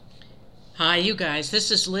Hi, you guys. This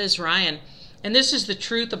is Liz Ryan, and this is the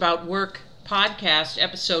Truth About Work podcast,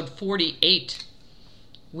 episode 48.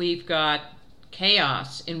 We've got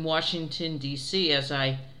chaos in Washington, D.C. as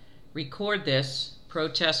I record this.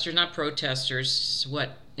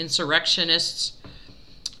 Insurrectionists,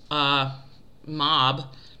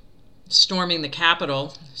 mob storming the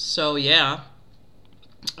Capitol. So,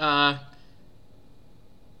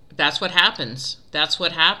 that's what happens. That's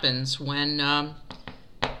what happens when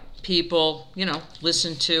people,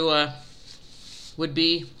 listen to a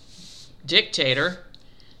would-be dictator,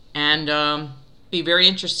 and be very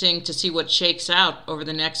interesting to see what shakes out over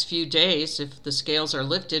the next few days if the scales are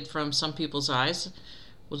lifted from some people's eyes.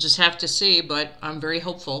 We'll just have to see, but I'm very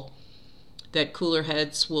hopeful that cooler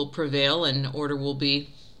heads will prevail and order will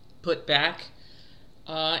be put back,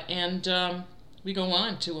 and we go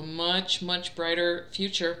on to a much, much brighter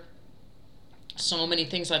future. So many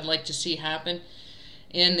things I'd like to see happen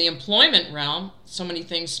in the employment realm, so many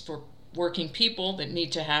things for working people that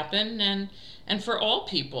need to happen, and for all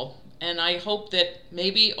people. And I hope that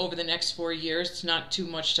maybe over the next 4 years, it's not too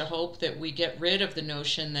much to hope that we get rid of the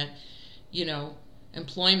notion that,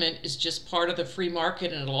 employment is just part of the free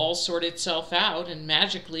market and it'll all sort itself out, and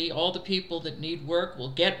magically all the people that need work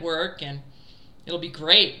will get work, and it'll be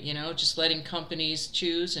great, just letting companies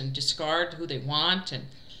choose and discard who they want and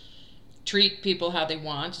treat people how they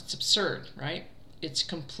want. It's absurd, right? It's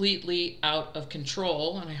completely out of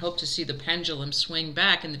control, and I hope to see the pendulum swing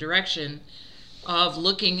back in the direction of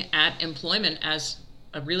looking at employment as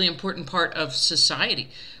a really important part of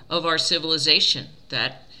society, of our civilization,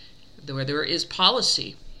 that where there is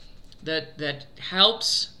policy that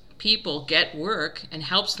helps people get work and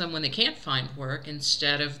helps them when they can't find work,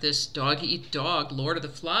 instead of this dog-eat-dog, Lord of the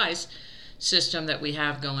Flies system that we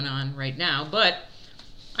have going on right now. But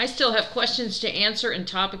I still have questions to answer and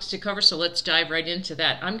topics to cover, so let's dive right into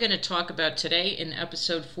that. I'm going to talk about today in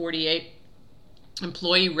episode 48,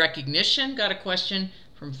 employee recognition. Got a question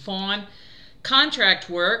from Fawn. Contract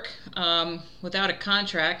work without a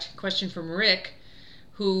contract. Question from Rick,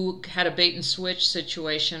 who had a bait and switch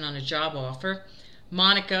situation on a job offer.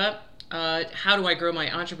 Monica, how do I grow my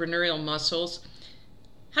entrepreneurial muscles?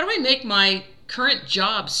 How do I make my current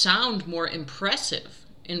job sound more impressive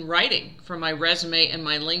in writing for my resume and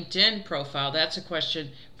my LinkedIn profile? That's a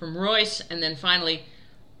question from Royce. And then finally,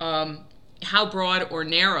 how broad or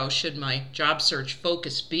narrow should my job search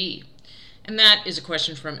focus be? And that is a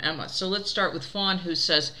question from Emma. So let's start with Fawn, who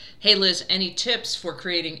says, hey Liz, any tips for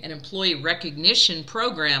creating an employee recognition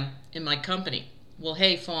program in my company? Well,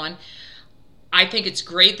 hey Fawn, I think it's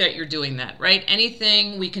great that you're doing that, right?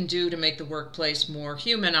 Anything we can do to make the workplace more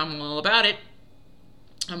human, I'm all about it.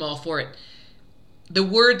 I'm all for it. The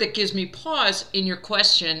word that gives me pause in your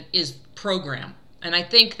question is program. And I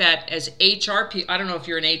think that as HR people, I don't know if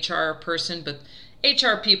you're an HR person, but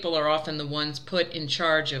HR people are often the ones put in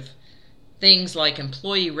charge of things like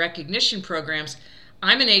employee recognition programs.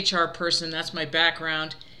 I'm an HR person, that's my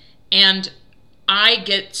background, and I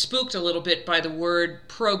get spooked a little bit by the word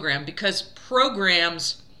program, because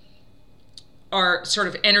programs are sort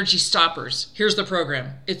of energy stoppers. Here's the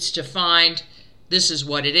program. It's defined. This is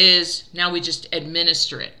what it is. Now we just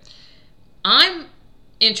administer it. I'm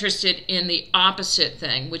interested in the opposite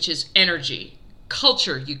thing, which is energy,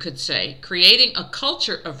 culture, you could say, creating a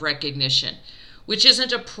culture of recognition, which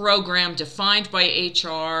isn't a program defined by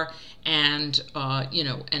HR and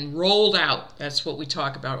rolled out. That's what we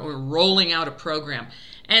talk about. We're rolling out a program.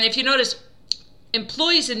 And if you notice,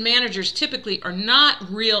 employees and managers typically are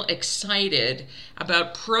not real excited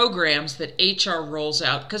about programs that HR rolls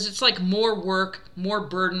out, because it's like more work, more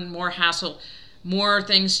burden, more hassle, more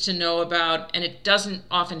things to know about, and it doesn't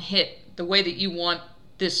often hit the way that you want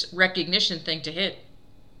this recognition thing to hit.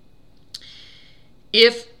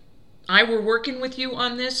 If I were working with you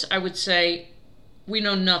on this, I would say, we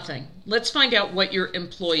know nothing. Let's find out what your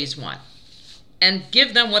employees want and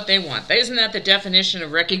give them what they want. Isn't that the definition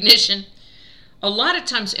of recognition? A lot of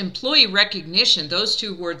times employee recognition, those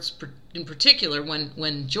two words in particular,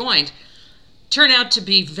 when joined, turn out to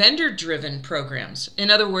be vendor-driven programs. In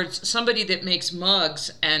other words, somebody that makes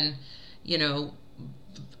mugs and,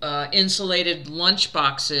 insulated lunch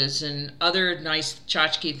boxes and other nice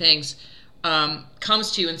tchotchke things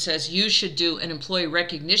comes to you and says, you should do an employee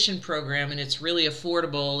recognition program, and it's really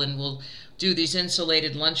affordable, and we'll do these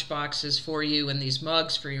insulated lunch boxes for you and these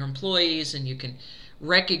mugs for your employees, and you can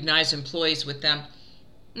recognize employees with them.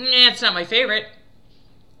 It's not my favorite.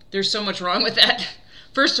 There's so much wrong with that.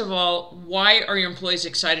 First of all, why are your employees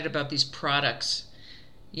excited about these products?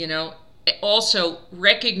 also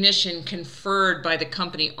recognition conferred by the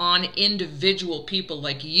company on individual people,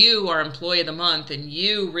 like you are employee of the month and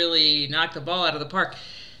you really knocked the ball out of the park.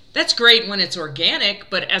 That's great when it's organic,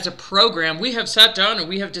 but as a program, we have sat down and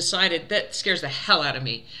we have decided, that scares the hell out of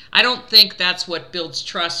me. I don't think that's what builds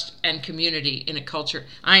trust and community in a culture.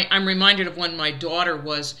 I'm reminded of when my daughter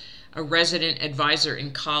was a resident advisor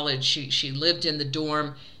in college. She lived in the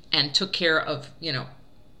dorm and took care of,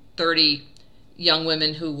 30 young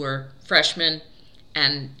women who were freshmen,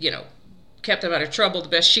 and, kept them out of trouble the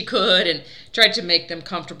best she could and tried to make them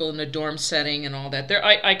comfortable in the dorm setting and all that.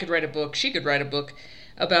 I could write a book, she could write a book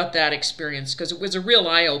about that experience, because it was a real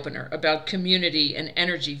eye-opener about community and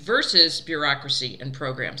energy versus bureaucracy and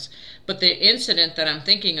programs. But the incident that I'm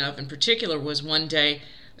thinking of in particular was one day,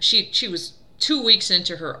 she was 2 weeks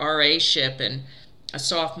into her RA-ship and a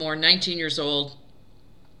sophomore, 19 years old,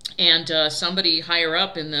 and somebody higher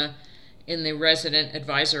up in the resident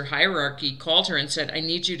advisor hierarchy called her and said, I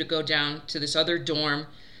need you to go down to this other dorm.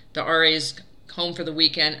 The RA is home for the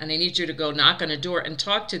weekend, and I need you to go knock on a door and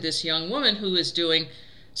talk to this young woman who is doing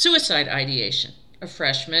suicide ideation, a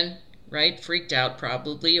freshman, right, freaked out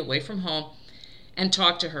probably, away from home, and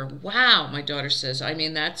talk to her. Wow, my daughter says, I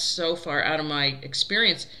mean, that's so far out of my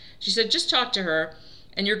experience. She said, just talk to her,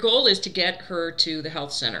 and your goal is to get her to the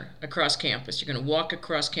health center across campus. You're going to walk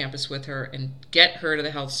across campus with her and get her to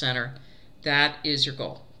the health center. That is your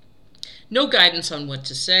goal. No guidance on what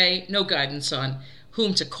to say, no guidance on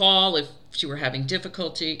whom to call if she were having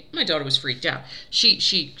difficulty. My daughter was freaked out.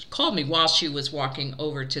 She called me while she was walking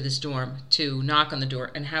over to this dorm to knock on the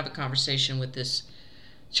door and have a conversation with this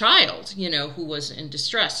child, who was in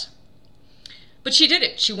distress. But she did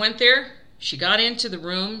it. She went there. She got into the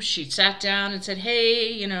room. She sat down and said,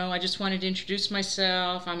 hey, I just wanted to introduce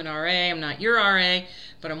myself. I'm an RA. I'm not your RA,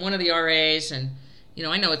 but I'm one of the RAs. And,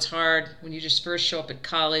 I know it's hard when you just first show up at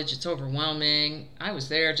college. It's overwhelming. I was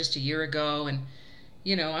there just a year ago, and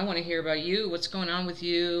I want to hear about you. What's going on with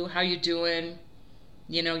you? How you doing?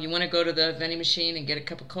 You want to go to the vending machine and get a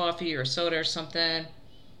cup of coffee or a soda or something?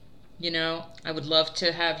 I would love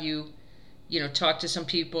to have you, talk to some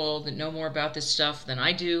people that know more about this stuff than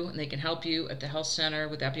I do, and they can help you at the health center.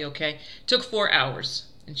 Would that be okay? It took 4 hours,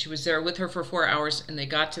 and she was there with her for 4 hours, and they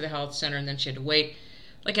got to the health center, and then she had to wait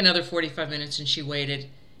like another 45 minutes, and she waited,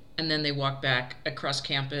 and then they walked back across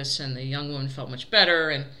campus, and the young woman felt much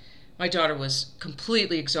better, and my daughter was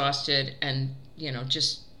completely exhausted and,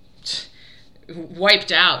 just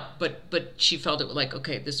wiped out, but she felt it like,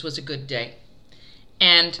 okay, this was a good day.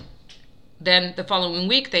 And then the following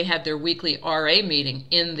week, they had their weekly RA meeting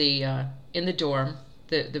in the dorm.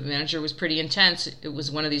 The manager was pretty intense. It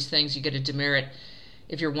was one of these things, you get a demerit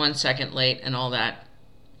if you're 1 second late and all that,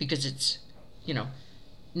 because it's,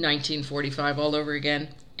 1945 all over again.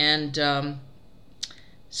 And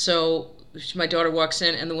so my daughter walks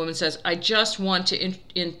in, and the woman says, I just want to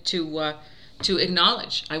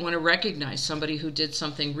acknowledge, I want to recognize somebody who did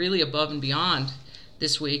something really above and beyond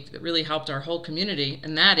this week that really helped our whole community,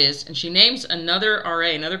 and that is, and she names another RA,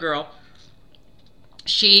 another girl.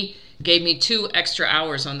 She gave me 2 extra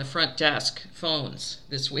hours on the front desk phones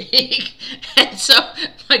this week. And so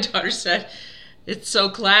my daughter said, it's so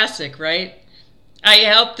classic, right? I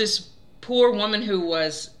helped this poor woman who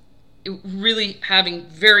was really having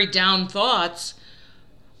very down thoughts,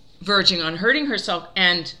 verging on hurting herself,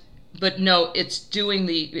 but no, it's doing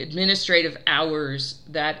the administrative hours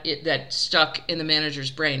that stuck in the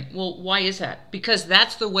manager's brain. Well, why is that? Because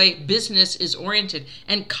that's the way business is oriented,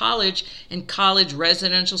 and college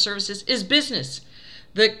residential services is business.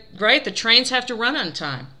 The trains have to run on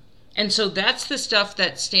time. And so that's the stuff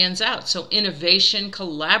that stands out. So innovation,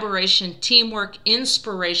 collaboration, teamwork,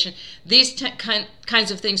 inspiration, these kinds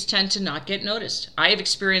of things tend to not get noticed. I have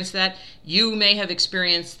experienced that. You may have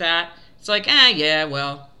experienced that. It's like, yeah,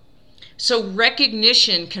 well. So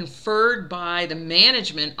recognition conferred by the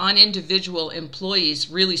management on individual employees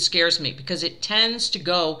really scares me, because it tends to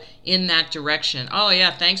go in that direction. Oh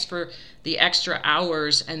yeah, thanks for the extra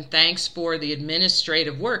hours and thanks for the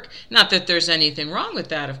administrative work. Not that there's anything wrong with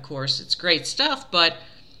that, of course. It's great stuff, but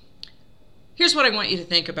here's what I want you to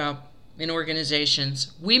think about in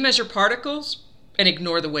organizations. We measure particles and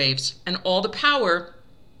ignore the waves, and all the power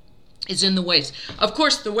is in the waves. Of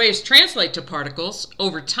course, the waves translate to particles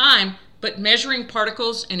over time, but measuring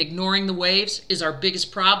particles and ignoring the waves is our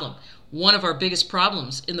biggest problem, one of our biggest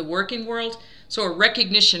problems in the working world. So a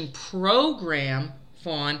recognition program,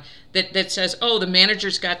 Fawn, that says, oh, the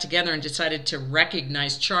managers got together and decided to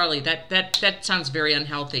recognize Charlie, that sounds very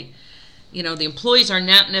unhealthy. The employees are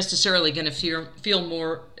not necessarily going to feel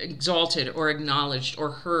more exalted or acknowledged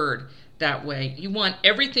or heard that way. You want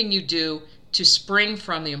everything you do to spring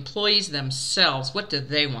from the employees themselves. What do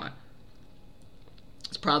they want?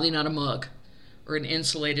 It's probably not a mug or an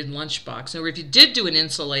insulated lunchbox. Or if you did do an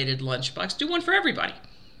insulated lunchbox, do one for everybody.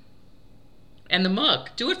 And the mug,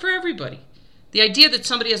 do it for everybody. The idea that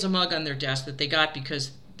somebody has a mug on their desk that they got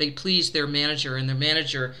because they pleased their manager and their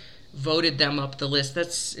manager voted them up the list,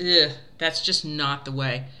 that's just not the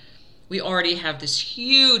way. We already have this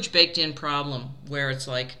huge baked-in problem where it's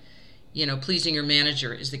like, pleasing your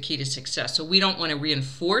manager is the key to success. So we don't want to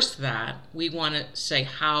reinforce that. We want to say,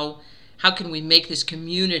 how can we make this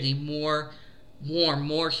community more warm,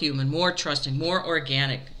 more human, more trusting, more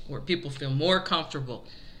organic, where people feel more comfortable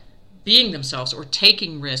being themselves or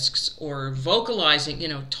taking risks or vocalizing,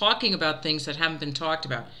 talking about things that haven't been talked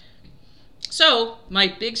about. So my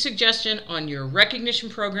big suggestion on your recognition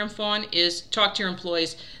program, Fawn, is talk to your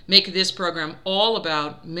employees. Make this program all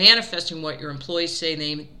about manifesting what your employees say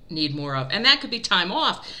they need more of. And that could be time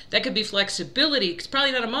off. That could be flexibility. It's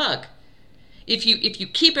probably not a mug. If you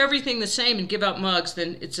keep everything the same and give out mugs,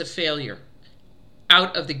 then it's a failure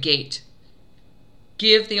out of the gate.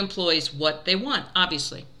 Give the employees what they want,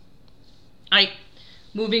 obviously.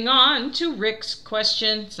 Moving on to Rick's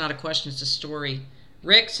question. It's not a question, it's a story.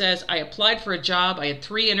 Rick says, I applied for a job. I had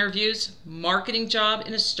 3 interviews, marketing job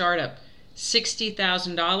in a startup,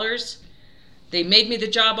 $60,000. They made me the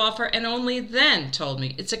job offer and only then told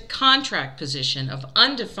me it's a contract position of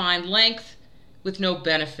undefined length with no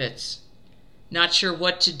benefits. Not sure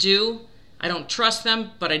what to do. I don't trust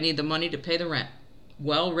them, but I need the money to pay the rent.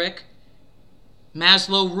 Well, Rick,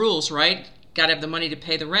 Maslow rules, right? Got to have the money to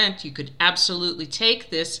pay the rent. You could absolutely take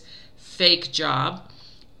this fake job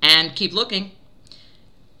and keep looking.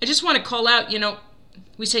 I just want to call out,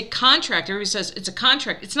 we say contract. Everybody says it's a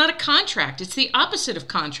contract. It's not a contract. It's the opposite of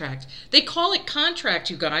contract. They call it contract,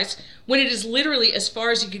 you guys, when it is literally as far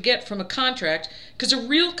as you could get from a contract, because a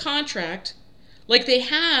real contract, like they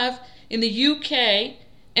have in the UK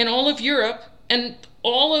and all of Europe and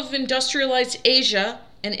all of industrialized Asia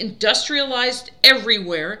and industrialized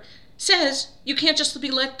everywhere, says you can't just be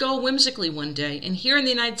let go whimsically one day. And here in the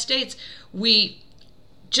United States, we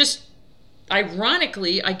just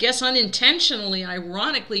ironically, I guess unintentionally,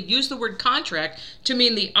 use the word contract to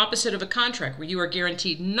mean the opposite of a contract, where you are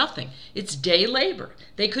guaranteed nothing. It's day labor.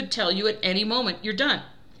 They could tell you at any moment, you're done.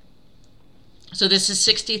 So this is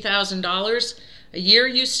 $60,000 a year,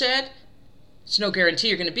 you said. It's no guarantee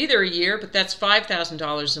you're going to be there a year, but that's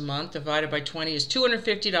 $5,000 a month divided by 20 is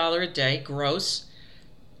 $250 a day, gross.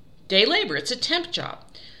 Day labor. It's a temp job.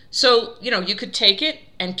 So, you could take it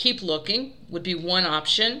and keep looking, would be one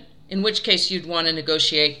option, in which case you'd want to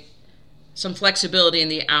negotiate some flexibility in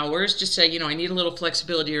the hours. Just say, I need a little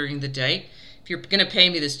flexibility during the day. If you're going to pay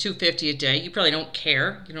me this $250 a day, you probably don't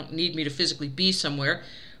care. You don't need me to physically be somewhere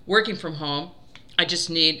working from home. I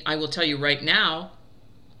will tell you right now,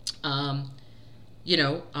 I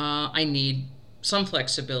need some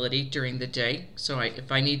flexibility during the day. So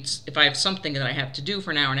if I have something that I have to do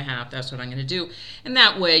for an hour and a half, that's what I'm going to do. And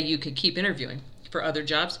that way you could keep interviewing for other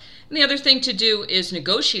jobs. And the other thing to do is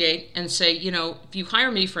negotiate and say, if you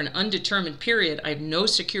hire me for an undetermined period, I have no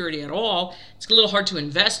security at all. It's a little hard to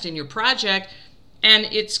invest in your project, and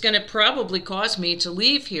it's going to probably cause me to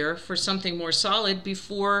leave here for something more solid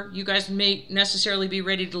before you guys may necessarily be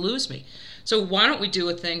ready to lose me. So why don't we do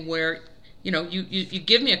a thing where you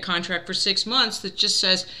give me a contract for 6 months that just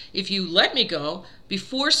says, if you let me go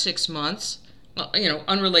before 6 months,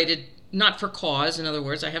 unrelated, not for cause, in other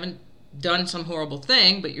words, I haven't done some horrible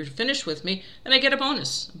thing, but you're finished with me, then I get a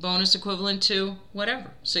bonus equivalent to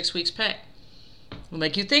whatever, 6 weeks pay. Will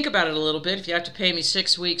make you think about it a little bit. If you have to pay me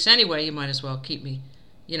 6 weeks anyway, you might as well keep me,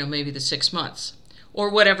 maybe the 6 months or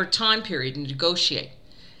whatever time period and negotiate.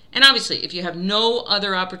 And obviously, if you have no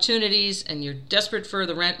other opportunities and you're desperate for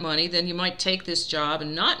the rent money, then you might take this job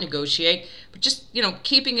and not negotiate, but just,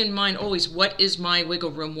 keeping in mind always, what is my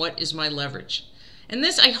wiggle room? What is my leverage? And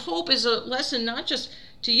this, I hope, is a lesson not just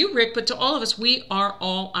to you, Rick, but to all of us. We are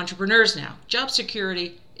all entrepreneurs now. Job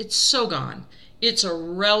security, it's so gone. It's a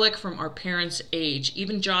relic from our parents' age.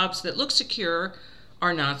 Even jobs that look secure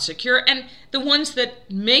are not secure. And the ones that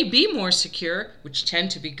may be more secure, which tend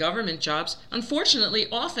to be government jobs, unfortunately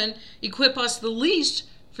often equip us the least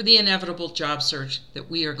for the inevitable job search that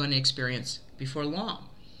we are going to experience before long.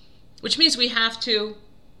 Which means we have to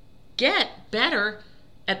get better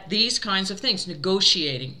at these kinds of things,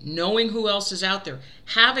 negotiating, knowing who else is out there,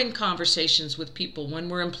 having conversations with people when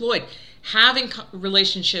we're employed, having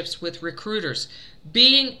relationships with recruiters,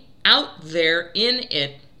 being out there in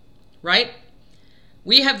it, right?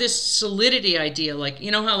 We have this solidity idea, like,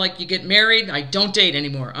 how you get married? I don't date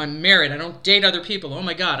anymore. I'm married. I don't date other people. Oh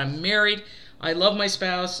my God, I'm married. I love my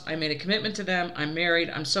spouse. I made a commitment to them. I'm married.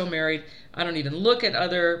 I'm so married. I don't even look at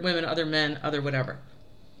other women, other men, other whatever.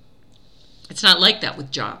 It's not like that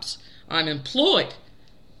with jobs. I'm employed.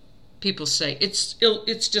 People say,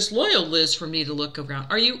 it's disloyal, Liz, for me to look around.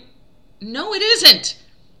 Are you? No, it isn't.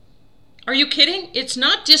 Are you kidding? It's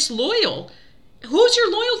not disloyal. Who's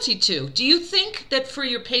your loyalty to? Do you think that for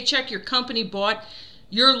your paycheck, your company bought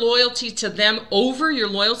your loyalty to them over your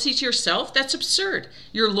loyalty to yourself? That's absurd.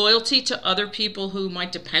 Your loyalty to other people who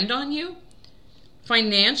might depend on you?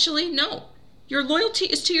 Financially? No. Your loyalty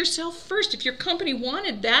is to yourself first. If your company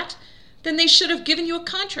wanted that, then they should have given you a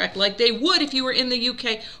contract like they would if you were in the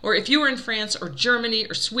UK, or if you were in France or Germany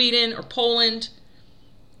or Sweden or Poland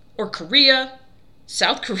or Korea,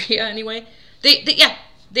 South Korea anyway.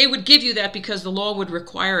 They would give you that because the law would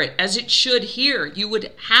require it, as it should here. You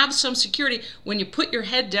would have some security when you put your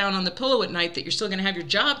head down on the pillow at night that you're still going to have your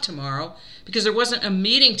job tomorrow, because there wasn't a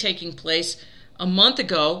meeting taking place a month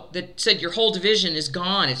ago that said your whole division is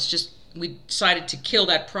gone. It's just we decided to kill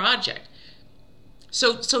that project.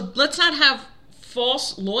 So let's not have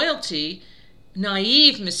false loyalty,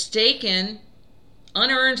 naive, mistaken,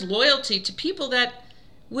 unearned loyalty to people that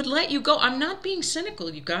would let you go. I'm not being cynical,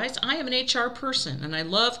 you guys. I am an HR person, and I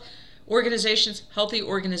love organizations, healthy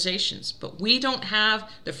organizations, but we don't have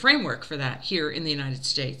the framework for that here in the United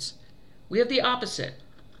States. We have the opposite,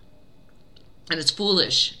 and it's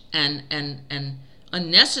foolish and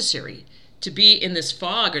unnecessary to be in this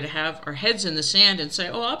fog, or to have our heads in the sand and say,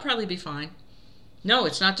 oh, I'll probably be fine. No,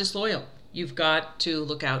 it's not disloyal. You've got to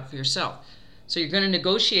look out for yourself. So you're going to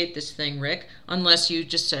negotiate this thing, Rick, unless you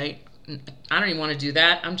just say, I don't even want to do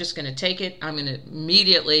that. I'm just going to take it. I'm going to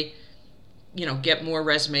immediately, get more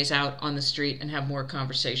resumes out on the street and have more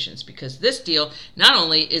conversations, because this deal, not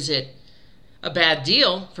only is it a bad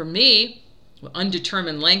deal for me,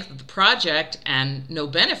 undetermined length of the project and no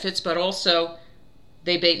benefits, but also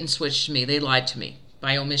they bait and switched me. They lied to me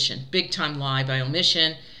by omission. Big time lie by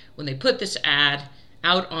omission. When they put this ad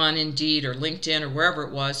out on Indeed or LinkedIn or wherever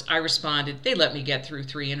it was, I responded. They let me get through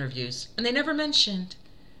 3 interviews. And they never mentioned,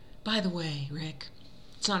 by the way, Rick,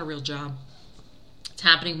 it's not a real job. It's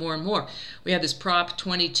happening more and more. We had this Prop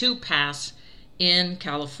 22 pass in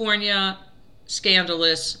California.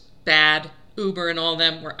 Scandalous, bad. Uber and all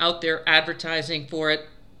them were out there advertising for it,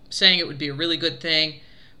 saying it would be a really good thing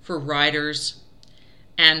for riders.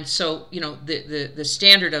 And so, the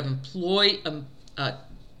standard of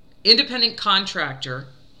independent contractor,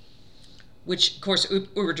 which of course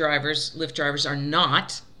Uber drivers, Lyft drivers are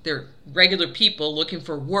not. They're regular people looking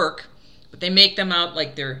for work, but they make them out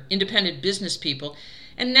like they're independent business people.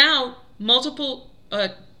 And now multiple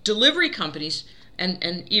delivery companies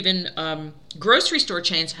and even grocery store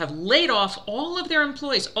chains have laid off all of their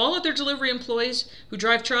employees, all of their delivery employees who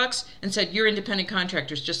drive trucks, and said, you're independent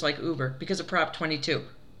contractors just like Uber, because of Prop 22.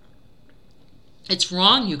 It's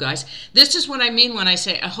wrong, you guys. This is what I mean when I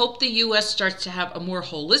say I hope the U.S. starts to have a more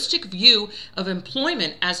holistic view of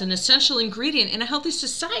employment as an essential ingredient in a healthy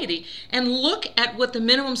society, and look at what the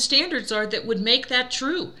minimum standards are that would make that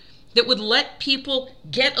true, that would let people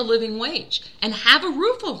get a living wage and have a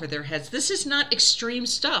roof over their heads. This is not extreme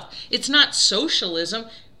stuff. It's not socialism.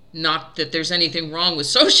 Not that there's anything wrong with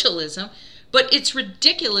socialism, but it's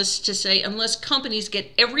ridiculous to say unless companies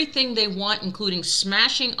get everything they want, including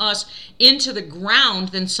smashing us into the ground,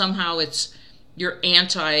 then somehow you're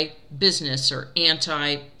anti-business or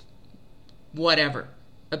anti-whatever.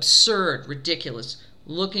 Absurd, ridiculous,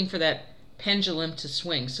 looking for that pendulum to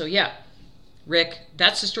swing. So yeah, Rick,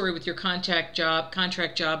 that's the story with your contract job,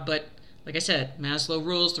 but like I said, Maslow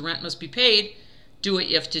rules, the rent must be paid. Do what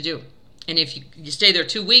you have to do. And if you stay there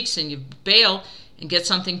 2 weeks and you bail and get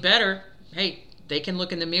something better, hey, they can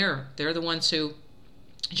look in the mirror. They're the ones who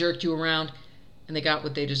jerked you around, and they got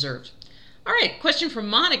what they deserved. All right, question from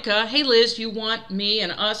Monica. Hey, Liz, you want me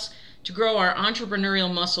and us to grow our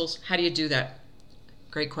entrepreneurial muscles. How do you do that?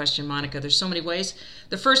 Great question, Monica. There's so many ways.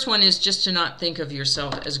 The first one is just to not think of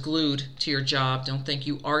yourself as glued to your job. Don't think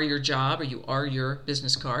you are your job or you are your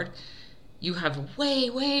business card. You have way,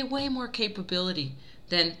 way, way more capability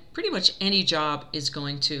than pretty much any job is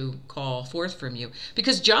going to call forth from you.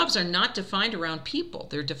 Because jobs are not defined around people.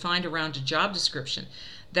 They're defined around a job description.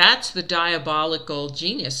 That's the diabolical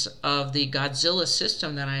genius of the Godzilla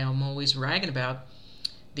system that I am always ragging about.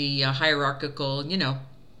 The hierarchical,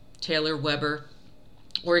 Taylor-Weber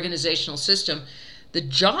organizational system. The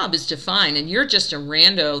job is defined, and you're just a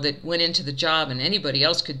rando that went into the job, and anybody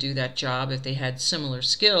else could do that job if they had similar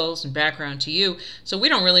skills and background to you. So we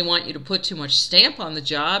don't really want you to put too much stamp on the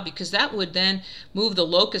job, because that would then move the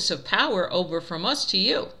locus of power over from us to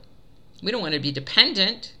you. We don't want to be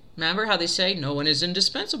dependent. Remember how they say no one is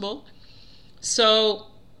indispensable? So,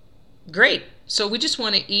 great. So we just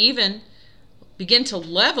want to even begin to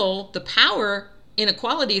level the power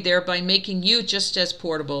inequality there by making you just as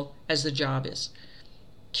portable as the job is.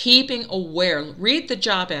 Keeping aware. Read the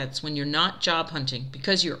job ads when you're not job hunting,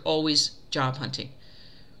 because you're always job hunting.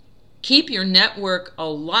 Keep your network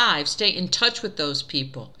alive. Stay in touch with those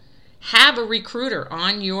people. Have a recruiter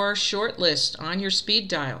on your short list, on your speed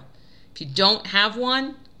dial. If you don't have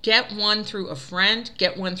one, get one through a friend,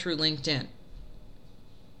 get one through LinkedIn.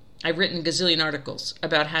 I've written a gazillion articles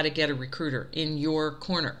about how to get a recruiter in your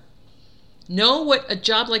corner. Know what a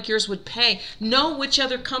job like yours would pay. Know which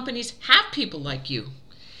other companies have people like you.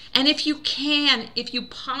 And if you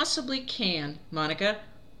possibly can, Monica,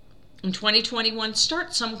 in 2021,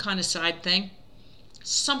 start some kind of side thing.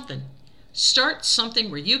 Something. Start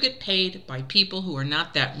something where you get paid by people who are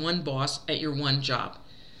not that one boss at your one job.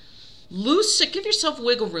 Give yourself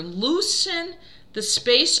wiggle room. Loosen the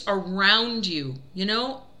space around you.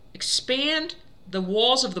 Expand the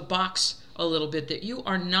walls of the box a little bit, that you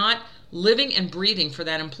are not living and breathing for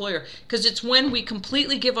that employer. Because it's when we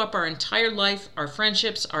completely give up our entire life, our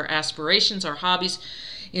friendships, our aspirations, our hobbies,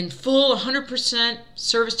 in full 100%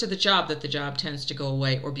 service to the job, that the job tends to go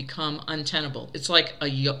away or become untenable. It's like a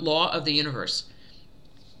law of the universe.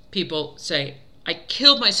 People say, I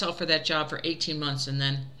killed myself for that job for 18 months and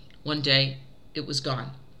then one day it was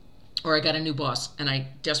gone. Or I got a new boss and I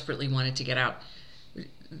desperately wanted to get out.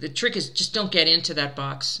 The trick is just don't get into that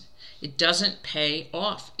box. It doesn't pay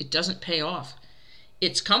off. It doesn't pay off.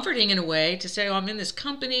 It's comforting in a way to say, I'm in this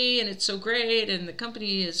company and it's so great and the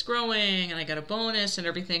company is growing and I got a bonus and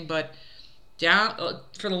everything, but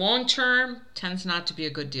for the long term, tends not to be a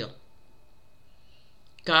good deal.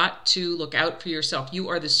 Got to look out for yourself. You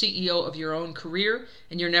are the CEO of your own career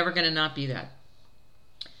and you're never going to not be that.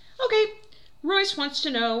 Okay, Royce wants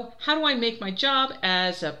to know, how do I make my job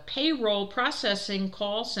as a payroll processing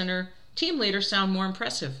call center team leader sound more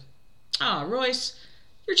impressive? Royce,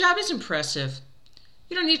 your job is impressive.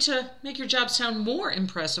 You don't need to make your job sound more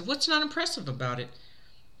impressive. What's not impressive about it?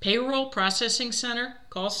 Payroll processing center,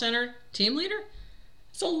 call center, team leader?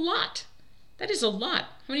 It's a lot. That is a lot.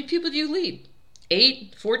 How many people do you lead?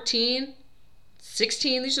 8, 14,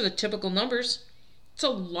 16? These are the typical numbers. It's a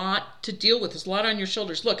lot to deal with. There's a lot on your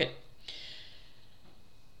shoulders.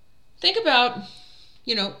 Think about,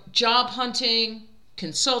 job hunting,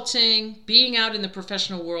 consulting, being out in the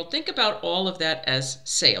professional world. Think about all of that as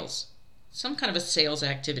sales. Some kind of a sales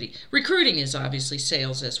activity. Recruiting is obviously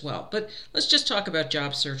sales as well, but let's just talk about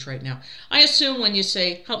job search right now. I assume when you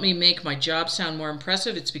say, help me make my job sound more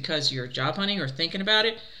impressive, it's because you're job hunting or thinking about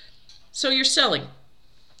it. So you're selling.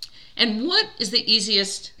 And what is the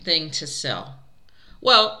easiest thing to sell?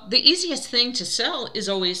 Well, the easiest thing to sell is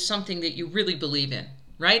always something that you really believe in,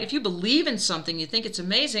 right? If you believe in something, you think it's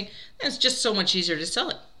amazing, then it's just so much easier to sell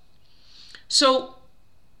it. So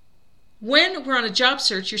when we're on a job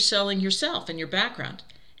search, you're selling yourself and your background.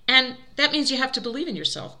 And that means you have to believe in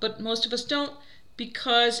yourself. But most of us don't,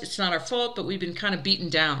 because it's not our fault, but we've been kind of beaten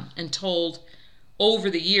down and told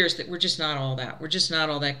over the years that we're just not all that. We're just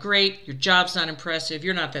not all that great. Your job's not impressive.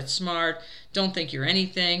 You're not that smart. Don't think you're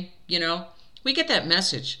anything, We get that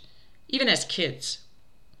message, even as kids.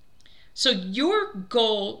 So your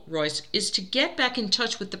goal, Royce, is to get back in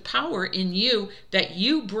touch with the power in you that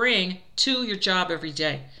you bring to your job every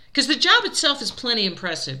day. Because the job itself is plenty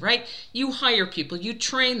impressive, right? You hire people, you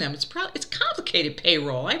train them. It's complicated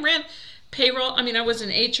payroll. I ran payroll. I was an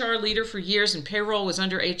HR leader for years, and payroll was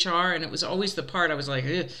under HR, and it was always the part I was like,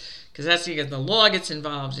 because that's because the law gets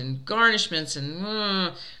involved and garnishments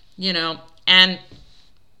and, and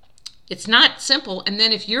it's not simple. And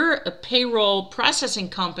then if you're a payroll processing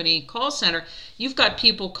company, call center, you've got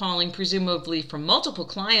people calling presumably from multiple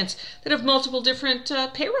clients that have multiple different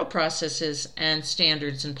payroll processes and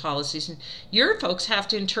standards and policies. And your folks have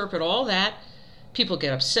to interpret all that. People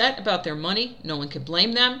get upset about their money. No one can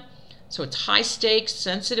blame them. So it's high stakes,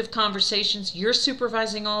 sensitive conversations. You're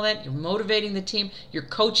supervising all that. You're motivating the team. You're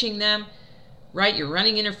coaching them. Right? You're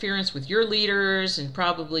running interference with your leaders and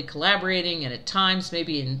probably collaborating, and at times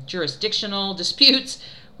maybe in jurisdictional disputes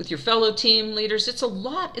with your fellow team leaders. It's a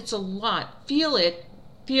lot. It's a lot. Feel it,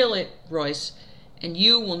 Royce, and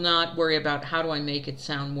you will not worry about how do I make it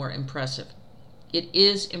sound more impressive. It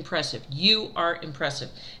is impressive. You are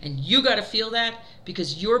impressive. And you got to feel that,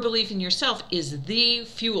 because your belief in yourself is the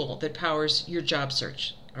fuel that powers your job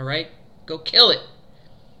search. All right? Go kill it.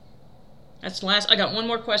 That's the last. I got one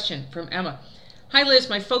more question from Emma. Hi, Liz.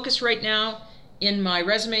 My focus right now in my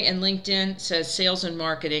resume and LinkedIn says sales and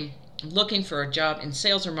marketing. I'm looking for a job in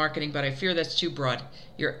sales or marketing, but I fear that's too broad.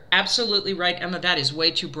 You're absolutely right, Emma. That is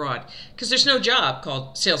way too broad, because there's no job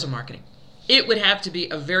called sales and marketing. It would have to be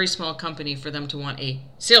a very small company for them to want a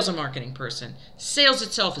sales and marketing person. Sales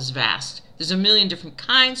itself is vast. There's a million different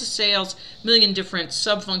kinds of sales, a million different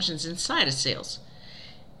sub-functions inside of sales.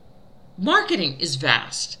 Marketing is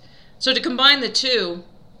vast. So to combine the two,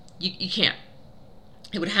 you can't.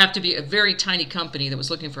 It would have to be a very tiny company that was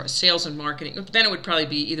looking for a sales and marketing. Then it would probably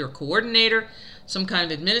be either a coordinator, some kind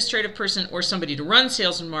of administrative person, or somebody to run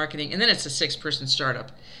sales and marketing, and then it's a 6-person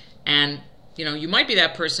startup. And you might be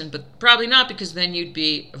that person, but probably not, because then you'd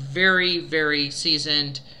be a very, very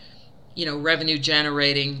seasoned, revenue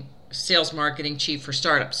generating sales marketing chief for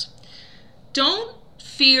startups. Don't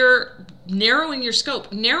fear narrowing your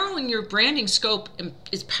scope. Narrowing your branding scope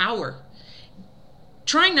is power.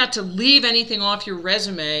 Trying not to leave anything off your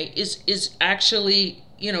resume is actually,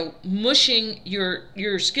 mushing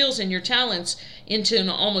your skills and your talents into an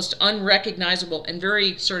almost unrecognizable and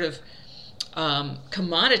very sort of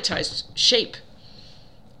commoditized shape.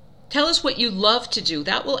 Tell us what you love to do.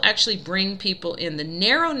 That will actually bring people in. The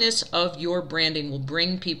narrowness of your branding will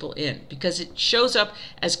bring people in because it shows up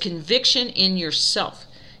as conviction in yourself.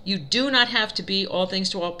 You do not have to be all things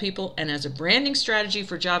to all people, and as a branding strategy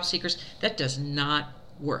for job seekers, that does not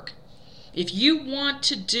work. If you want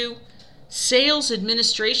to do sales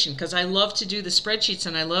administration, because I love to do the spreadsheets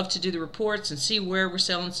and I love to do the reports and see where we're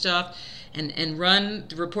selling stuff and run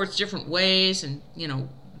the reports different ways and,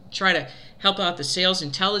 try to help out the sales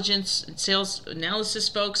intelligence and sales analysis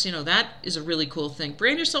folks, that is a really cool thing.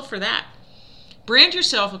 Brand yourself for that. Brand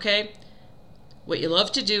yourself, okay? What you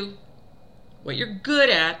love to do, what you're good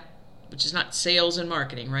at, which is not sales and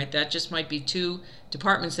marketing, right? That just might be 2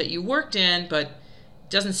 departments that you worked in, but it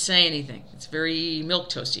doesn't say anything. It's very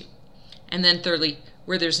milquetoasty. And then thirdly,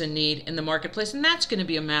 where there's a need in the marketplace, and that's going to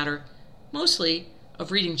be a matter mostly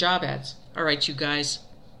of reading job ads. All right, you guys,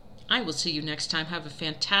 I will see you next time. Have a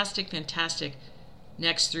fantastic, fantastic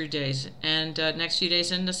next few days, and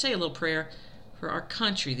say a little prayer for our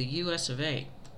country, the U.S. of A.